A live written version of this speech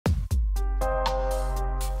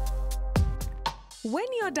When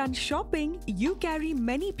you're done shopping, you carry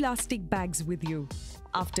many plastic bags with you.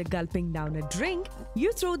 After gulping down a drink,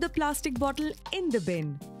 you throw the plastic bottle in the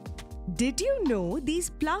bin. Did you know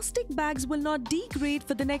these plastic bags will not degrade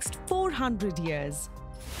for the next 400 years?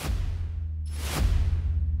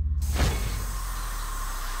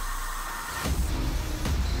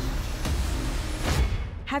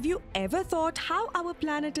 Have you ever thought how our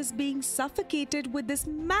planet is being suffocated with this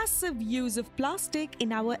massive use of plastic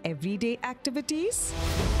in our everyday activities?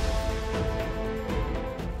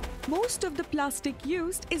 Most of the plastic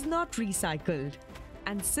used is not recycled,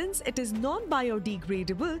 and since it is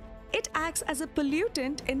non-biodegradable, it acts as a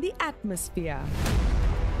pollutant in the atmosphere.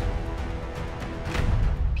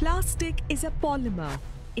 Plastic is a polymer.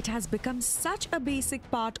 It has become such a basic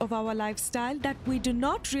part of our lifestyle that we do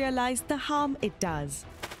not realize the harm it does.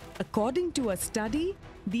 According to a study,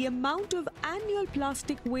 the amount of annual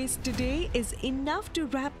plastic waste today is enough to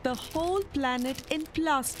wrap the whole planet in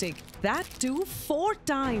plastic, that too 4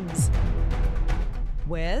 times.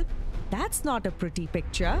 Well, that's not a pretty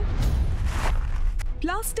picture.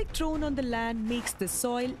 Plastic thrown on the land makes the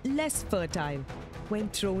soil less fertile. When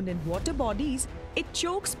thrown in water bodies, it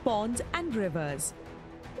chokes ponds and rivers.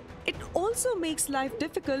 It also makes life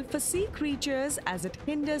difficult for sea creatures as it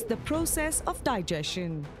hinders the process of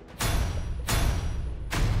digestion.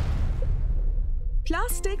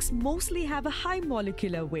 Plastics mostly have a high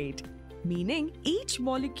molecular weight, meaning each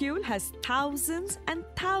molecule has thousands and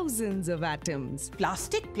thousands of atoms.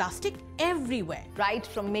 Plastic everywhere. Right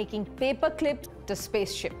from making paper clips to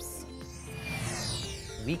spaceships.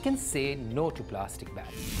 We can say no to plastic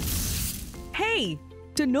bags. Hey!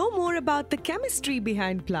 To know more about the chemistry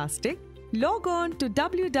behind plastic, log on to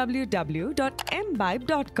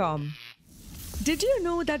www.embibe.com. Did you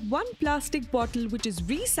know that one plastic bottle which is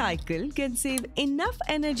recycled can save enough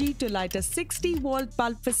energy to light a 60-volt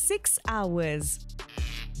bulb for 6 hours?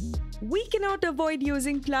 We cannot avoid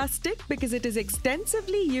using plastic because it is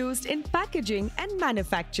extensively used in packaging and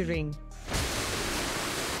manufacturing.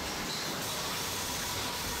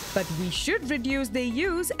 But we should reduce their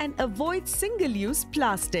use and avoid single-use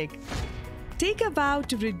plastic. Take a vow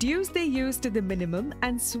to reduce their use to the minimum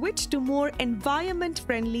and switch to more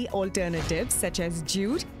environment-friendly alternatives such as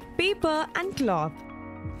jute, paper and cloth.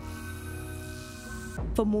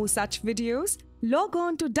 For more such videos, log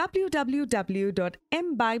on to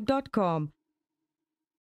www.embibe.com